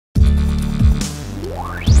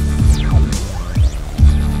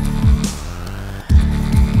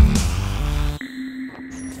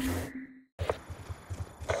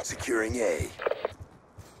A.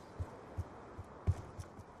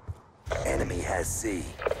 Enemy has C.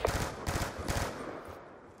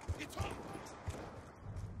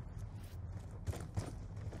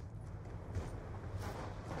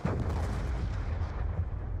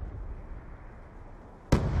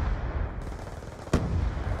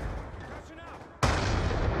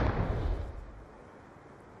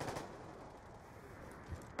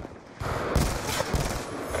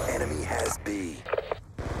 Enemy has B.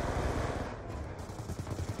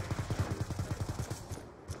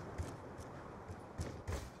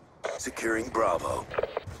 Securing Bravo.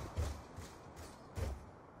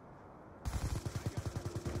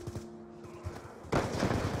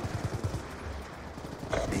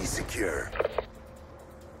 Be secure.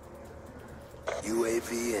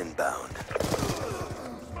 UAV inbound.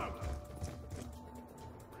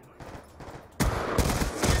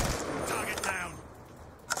 Target down.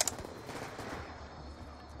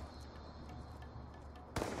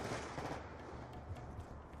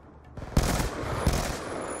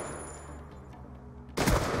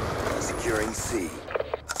 Securing C.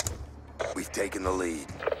 We've taken the lead.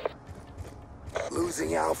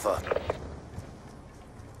 Losing Alpha.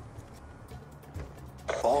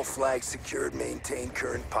 All flags secured. Maintain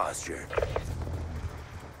current posture.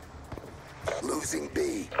 Losing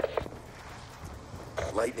B.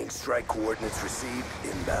 Lightning strike coordinates received.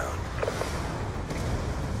 Inbound.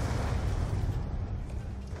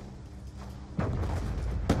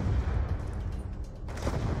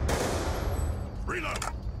 Reload.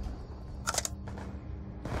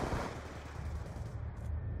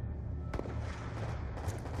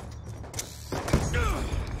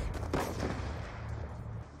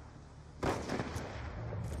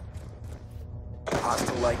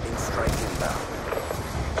 Hostile lightning strike inbound.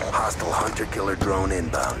 Hostile hunter-killer drone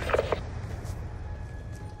inbound.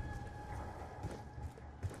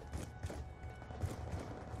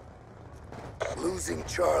 Losing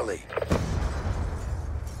Charlie.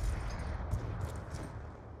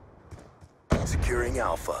 Securing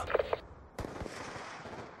Alpha.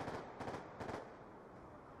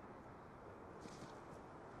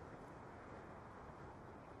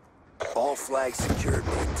 All flags secured.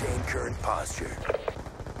 Maintain current posture.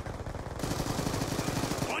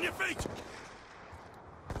 On your feet.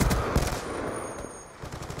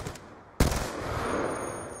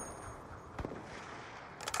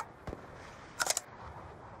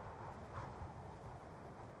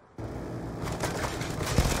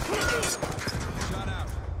 Shot out.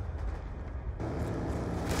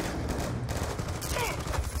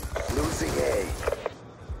 Losing A.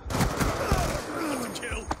 That's a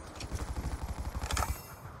kill.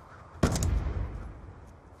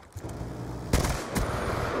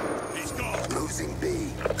 He's gone. Losing B.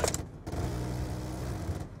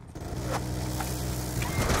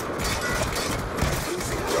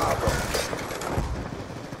 Losing Bravo.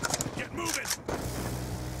 Get moving.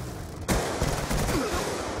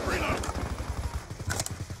 Reload.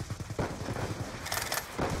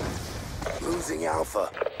 Losing Alpha.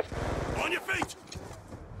 On your feet.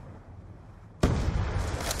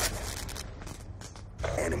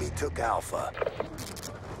 Enemy took Alpha.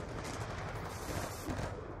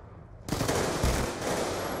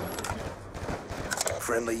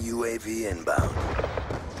 Friendly UAV inbound.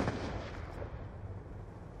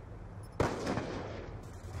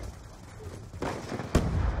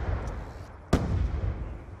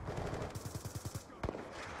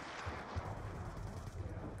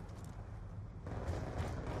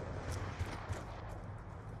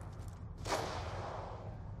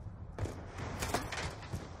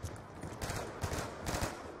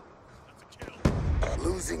 That's a kill.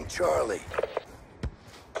 Losing Charlie.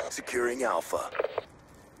 Securing Alpha.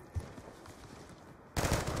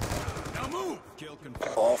 Now move. Kill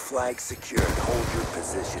confirmed. All flags secured. Hold your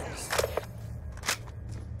positions.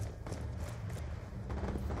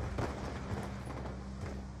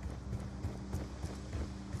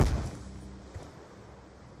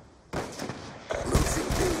 Losing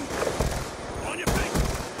B. On your feet.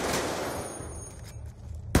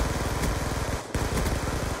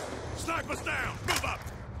 Snipers down. Move up.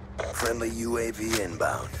 Friendly UAV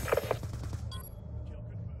inbound.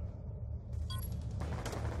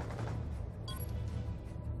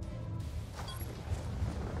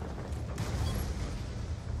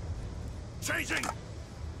 Changing.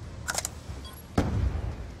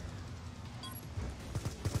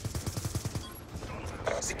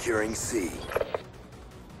 Securing C.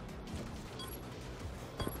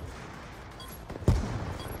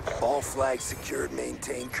 All flags secured.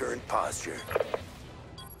 Maintain current posture.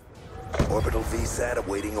 Orbital VSAT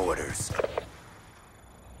awaiting orders.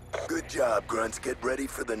 Good job, Grunts. Get ready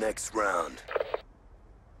for the next round.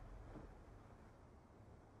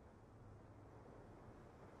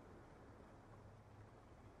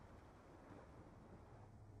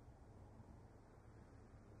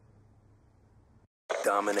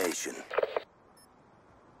 Domination.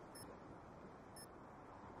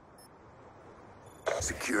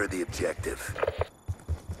 Secure the objective.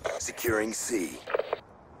 Securing C.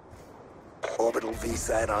 Orbital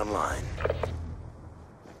VSAT online.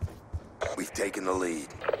 We've taken the lead.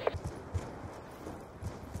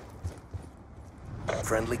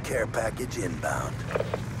 Friendly care package inbound.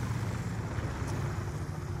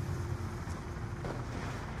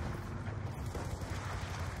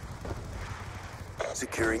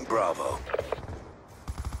 Securing Bravo.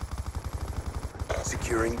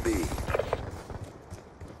 Securing B.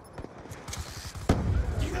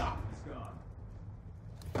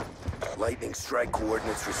 Lightning strike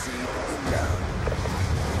coordinates received inbound.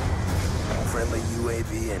 Friendly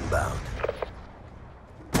UAV inbound.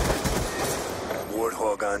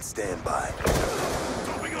 Warthog on standby.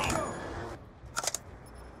 Dropping off.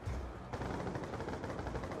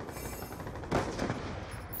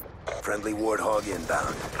 Friendly Warthog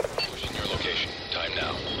inbound. Pushing your location. Time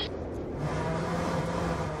now.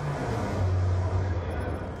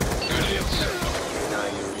 Good hit, sir.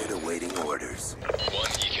 K9 unit awaiting orders. 1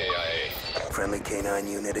 EKIA. Friendly K9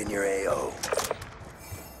 unit in your AO.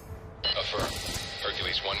 Affirm.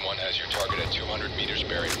 Hercules 1-1 has your target at 200 meters,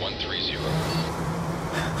 bearing 130.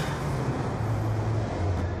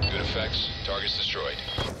 Good effects. Targets destroyed.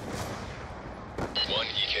 1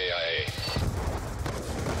 EKIA.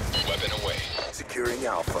 Weapon away. Securing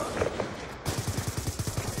Alpha.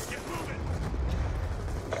 Get moving.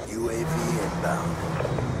 UAV inbound.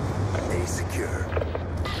 A secure.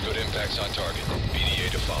 Good impacts on target. BDA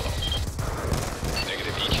to follow.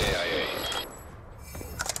 Negative EKIA.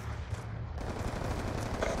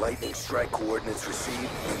 Lightning strike coordinates received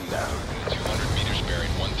inbound. 200 meters,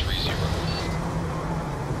 bearing 130.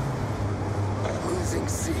 Losing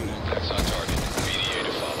C. Impacts on target. BDA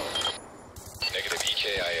to follow. Negative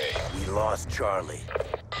EKIA. We lost Charlie.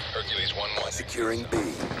 Hercules 1-1. Securing B.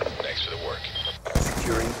 Thanks for the work.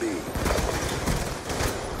 Securing B.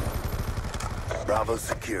 Bravo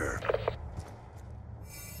secure.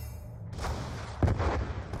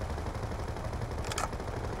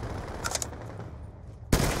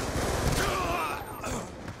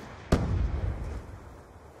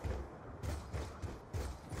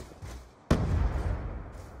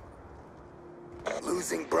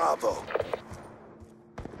 Losing Bravo.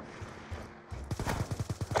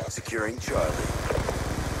 Securing Charlie.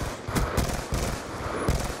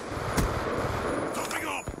 Dropping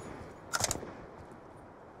off.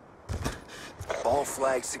 All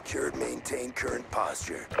flags secured. Maintain current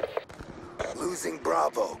posture. Losing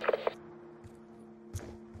Bravo.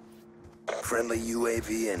 Friendly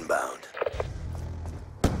UAV inbound.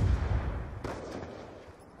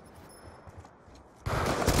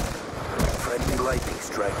 Friendly lightning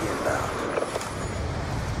strike inbound.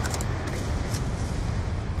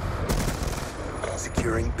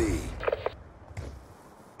 Securing B.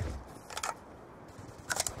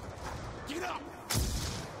 Get up.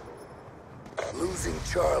 Losing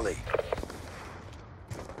Charlie.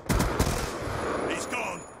 He's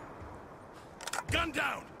gone. Gun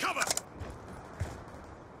down. Cover.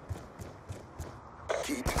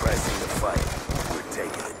 Keep pressing the fight. We're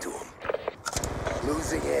taking it to him.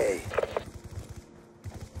 Losing A.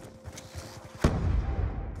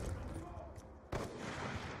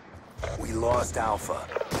 We lost Alpha.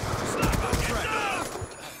 Sniper, get down.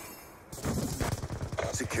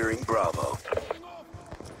 Securing Bravo.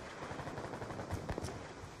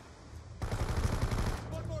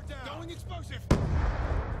 One more down. Going explosive.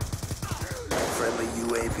 Friendly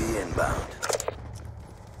UAV inbound.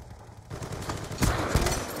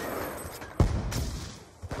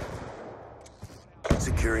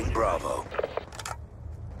 Securing Bravo.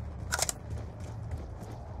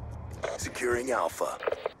 Securing Alpha.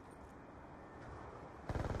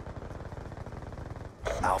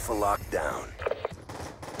 Alpha locked down.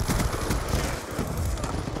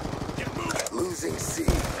 Get moving. Losing C.